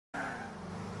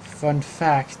Fun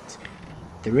fact,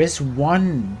 there is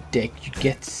one dick you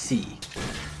get to see.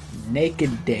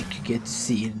 Naked dick you get to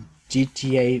see in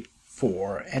GTA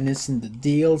 4, and it's in the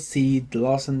DLC, The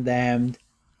Lost and Damned,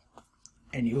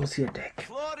 and you'll see a dick.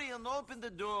 Florian, open the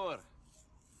door.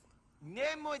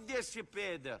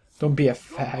 Don't be a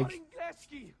fag.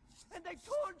 And I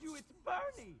told you it's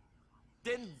Bernie.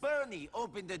 Then Bernie,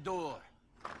 open the door.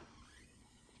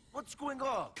 What's going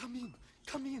on? Come in,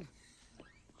 come in.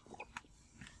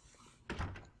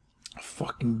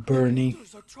 Fucking Bernie.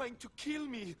 Haters are trying to kill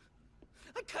me.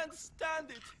 I can't stand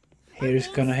it. Haters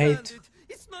gonna hate.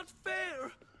 It's not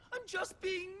fair. I'm just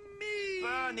being me.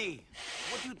 Bernie,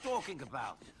 what are you talking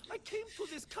about? I came to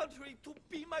this country to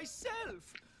be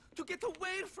myself. To get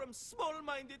away from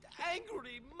small-minded,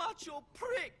 angry, macho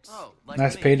pricks. Oh, like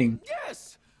nice me. painting.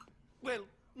 Yes. Well,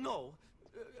 no.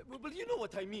 Well, you know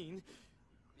what I mean.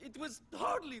 It was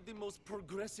hardly the most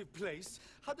progressive place.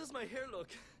 How does my hair look?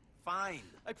 Fine.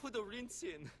 I put a rinse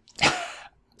in.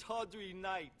 Tawdry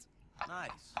night.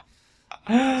 Nice.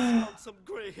 I found some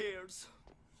gray hairs.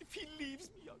 If he leaves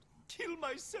me, I'll kill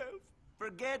myself.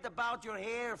 Forget about your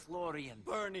hair, Florian.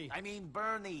 Bernie. I mean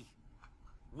Bernie.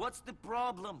 What's the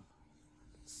problem?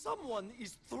 Someone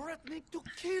is threatening to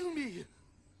kill me.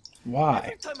 Why?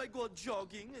 Every time I go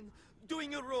jogging and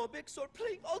doing aerobics or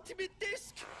playing Ultimate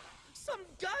Disc, some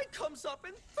guy comes up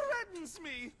and threatens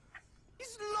me.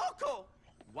 He's loco.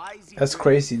 Why is he? That's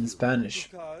crazy in Spanish.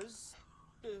 Because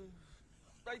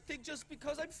I think just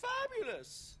because I'm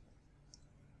fabulous.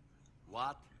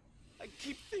 What? I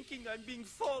keep thinking I'm being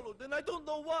followed and I don't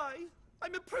know why.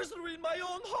 I'm a prisoner in my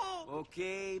own home.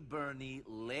 Okay, Bernie,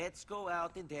 let's go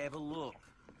out and have a look.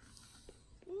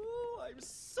 Ooh, I'm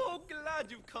so glad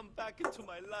you've come back into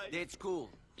my life. That's cool.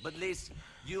 But listen,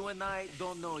 you and I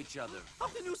don't know each other. How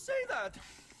can you say that?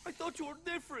 I thought you were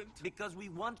different. Because we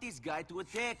want this guy to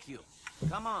attack you.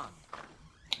 Come on.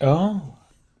 Oh.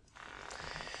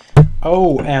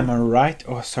 Oh, am I right?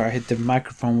 Oh, sorry, I hit the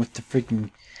microphone with the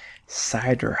freaking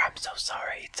cider. I'm so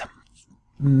sorry. It's a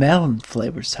melon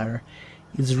flavored cider.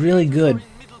 It's really good.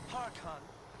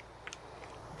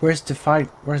 Where's the fight?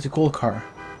 Where's the gold car?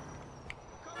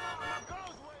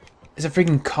 It's a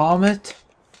freaking comet.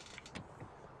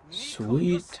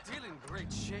 Sweet. Still in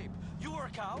great shape. You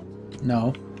work out?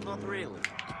 No. Not really.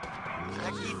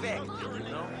 Like effective,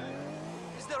 you know?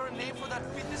 Is there a name for that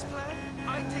fitness plan?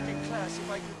 I'd take a class if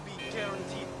I could be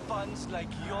guaranteed buns like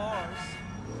yours.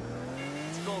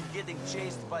 It's called getting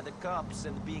chased by the cops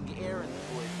and being errand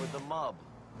boy for the mob.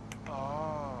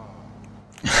 Oh.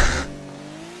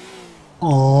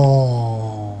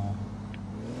 Oh.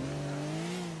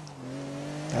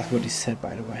 That's what he said,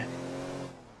 by the way.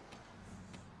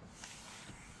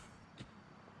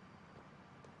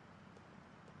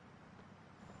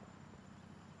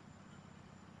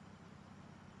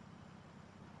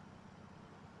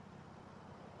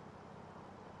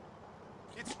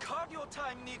 It's cardio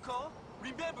time, Niko.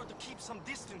 Remember to keep some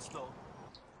distance, though.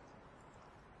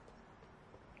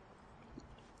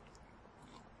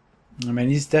 I mean,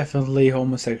 he's definitely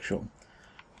homosexual.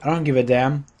 I don't give a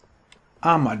damn.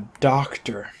 I'm a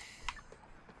doctor.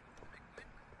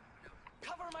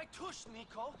 Cover my tush,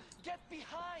 Niko. Get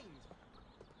behind.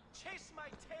 Chase my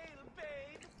tail,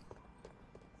 babe.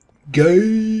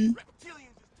 Gay. Reptilians is taking...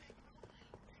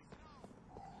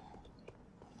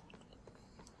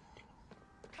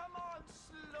 Come on,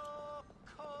 slow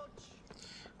coach.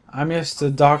 I'm just a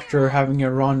doctor having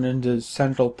a run in the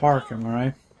Central Park, am I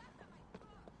right?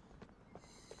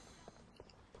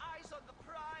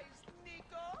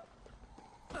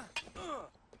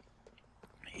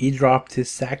 He dropped his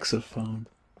saxophone.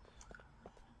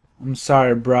 I'm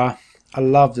sorry, bruh. I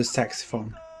love the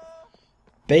saxophone.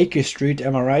 Baker Street,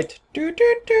 am I right? Do,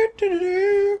 do, do, do, do,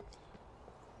 do.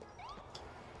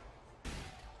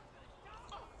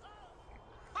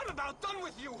 I'm about done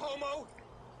with you, homo!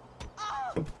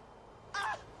 Oh!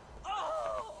 Ah!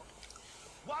 Oh!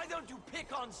 Why don't you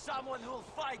pick on someone who'll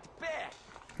fight back?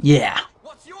 Yeah.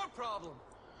 What's your problem,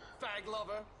 fag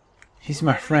lover? He's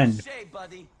my friend. Say,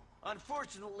 buddy.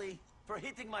 Unfortunately, for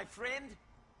hitting my friend,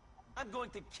 I'm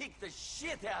going to kick the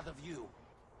shit out of you.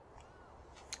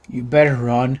 You better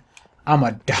run. I'm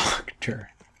a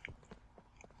doctor.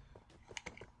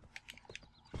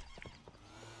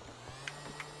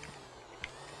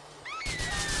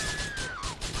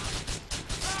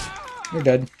 You're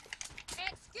dead.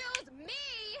 Excuse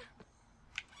me.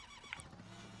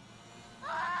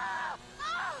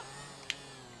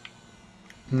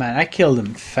 Man, I killed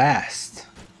him fast.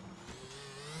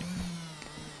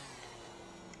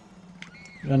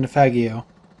 Run the faggio.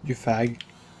 You fag.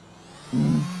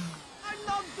 I'm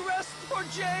not dressed for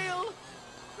jail.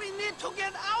 We need to So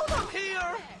get out of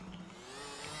here!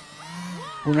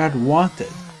 We're not wanted.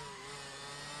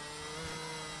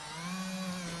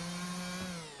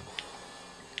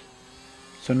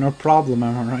 So no problem,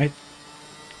 am I right?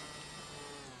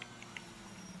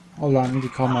 Hold on, I need to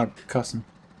call my cousin.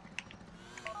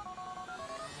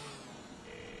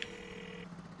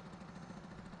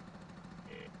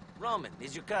 Roman,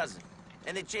 is your cousin.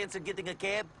 Any chance of getting a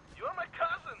cab? You're my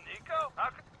cousin, Niko.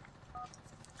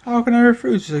 How can I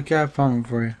refuse a cab phone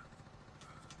for you?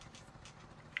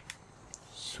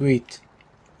 Sweet.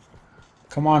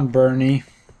 Come on, Bernie.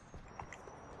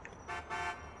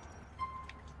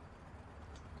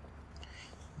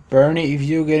 Bernie, if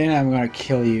you get in, I'm gonna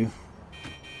kill you.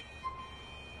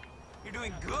 You're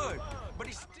doing good, but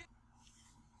he's still...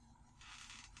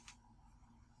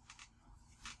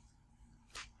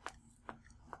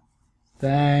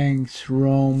 Thanks,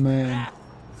 Roman.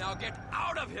 Now get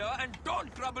out of here and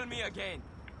don't trouble me again.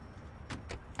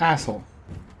 Asshole.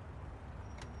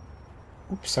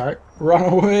 Oops, sorry. Run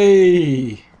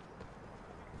away!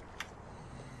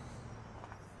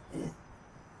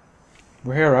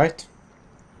 We're here, right?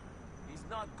 He's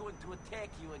not going to attack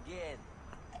you again.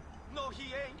 No,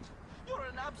 he ain't. You're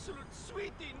an absolute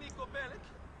sweetie, Niko Bellic.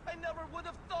 I never would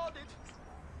have thought it.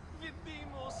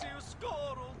 Vidimo se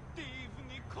skoro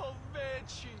divni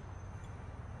kovechi.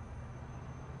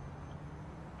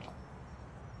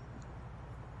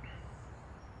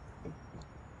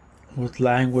 What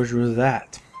language was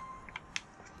that?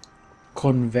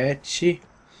 Conveci?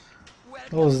 What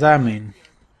does that mean?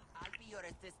 I'll be your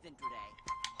assistant today.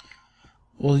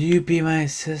 Will you be my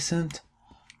assistant?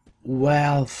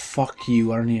 Well, fuck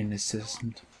you, I don't need an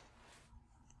assistant.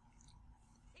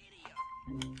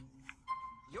 Idiot.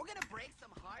 You're gonna break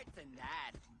some hearts in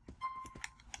that.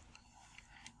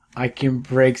 I can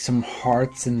break some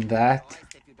hearts in that.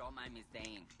 If you don't mind me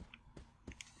saying.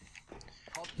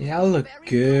 Yeah, I look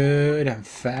good, I'm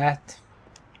fat.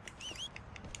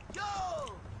 Yo!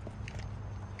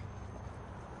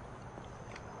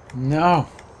 No.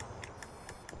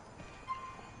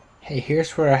 Hey,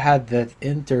 here's where I had that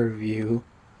interview.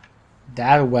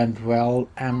 That went well,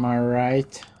 am I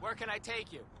right? Where can I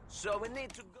take you? So we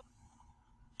need to go.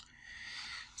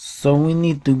 So we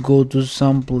need to go to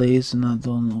some place and I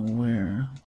don't know where.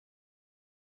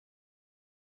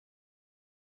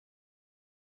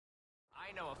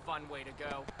 I know a fun way to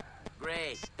go.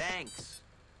 Great, thanks.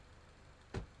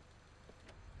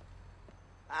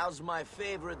 How's my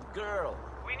favorite girl?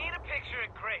 We need a picture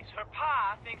of Grace. Her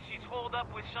pa thinks she's holed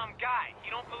up with some guy. He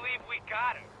don't believe we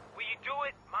got her. Will you do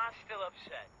it? Mom's still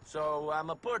upset. So I'm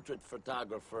a portrait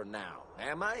photographer now,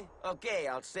 am I? Okay,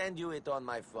 I'll send you it on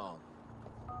my phone.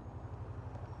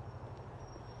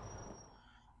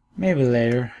 Maybe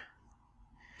later.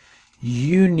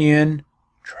 Union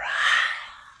Drive.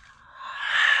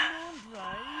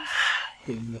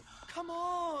 Come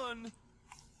on!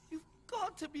 You've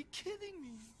got to be kidding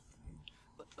me.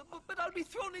 But I'll be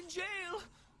thrown in jail.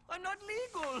 I'm not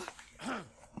legal.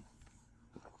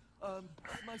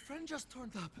 My friend just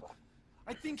turned up.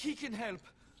 I think he can help.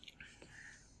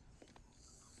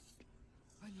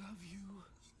 I love you.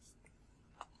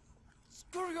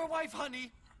 Screw your wife,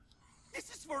 honey. This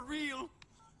is for real.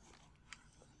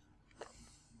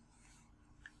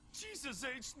 Jesus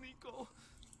H, Niko.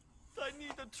 I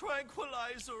need a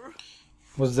tranquilizer.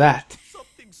 What's that?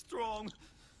 Something strong.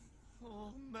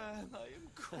 Oh man, I am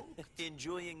cooked.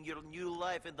 Enjoying your new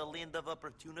life in the land of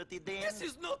opportunity, Dan? This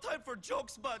is no time for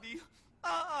jokes, buddy.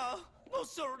 No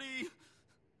sorry.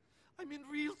 I'm in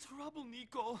real trouble,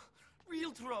 Niko.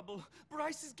 Real trouble.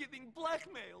 Bryce is getting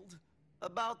blackmailed.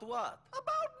 About what?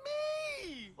 About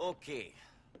me! Okay,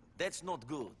 that's not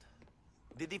good.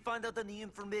 Did he find out any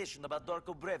information about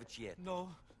Darko Brevich yet? No,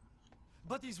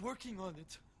 but he's working on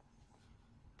it.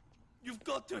 You've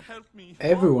got to help me.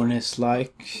 Everyone is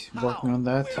like working on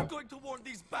that. We're going to warn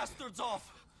these bastards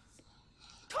off.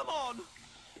 Come on!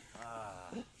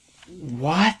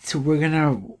 What?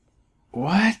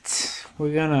 What?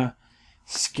 We're gonna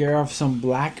scare off some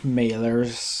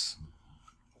blackmailers.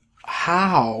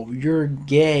 How? You're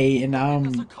gay and There's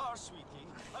a I'm... car, sweetie.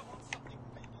 I want something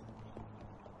big.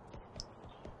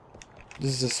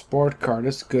 This is a sport car.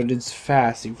 That's good. It's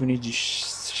fast. If we need to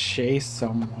chase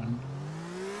someone.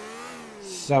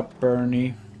 Sup,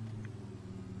 Bernie?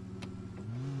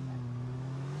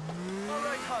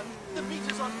 Alright, hon. The beach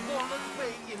is on Walnut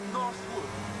Way in Northwood.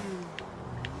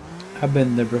 I've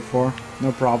been there before.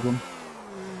 No problem.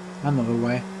 Another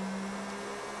way. You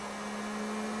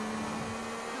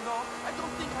know, I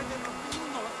don't think I've ever been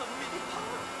north of Midi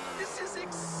Park. This is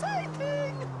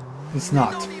exciting! It's They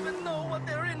not. don't even know what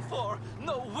they're in for.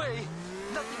 No way!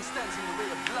 Nothing stands in the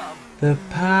way of love. The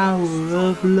power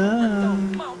of Down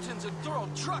love. mountains and throw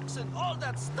trucks and all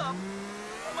that stuff.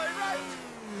 Am I right?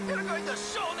 You're going to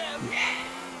show them.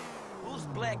 Who's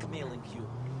blackmailing you?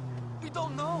 We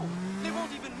don't know. They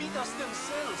won't even meet us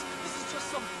themselves. This is just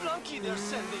some flunky they're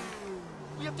sending.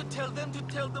 We have to tell them to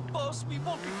tell the boss we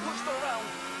won't be pushed around.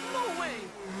 No way.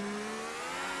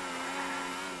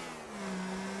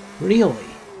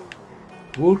 Really?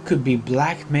 Who could be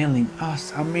blackmailing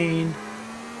us? I mean,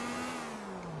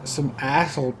 some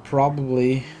asshole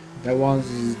probably. That once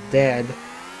is dead.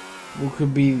 Who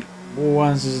could be? Who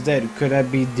once is dead? Could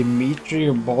that be Dimitri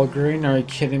or Bulgarin? Are you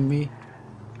kidding me?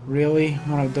 Really?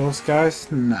 One of those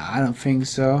guys? Nah, I don't think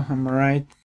so. Am I right?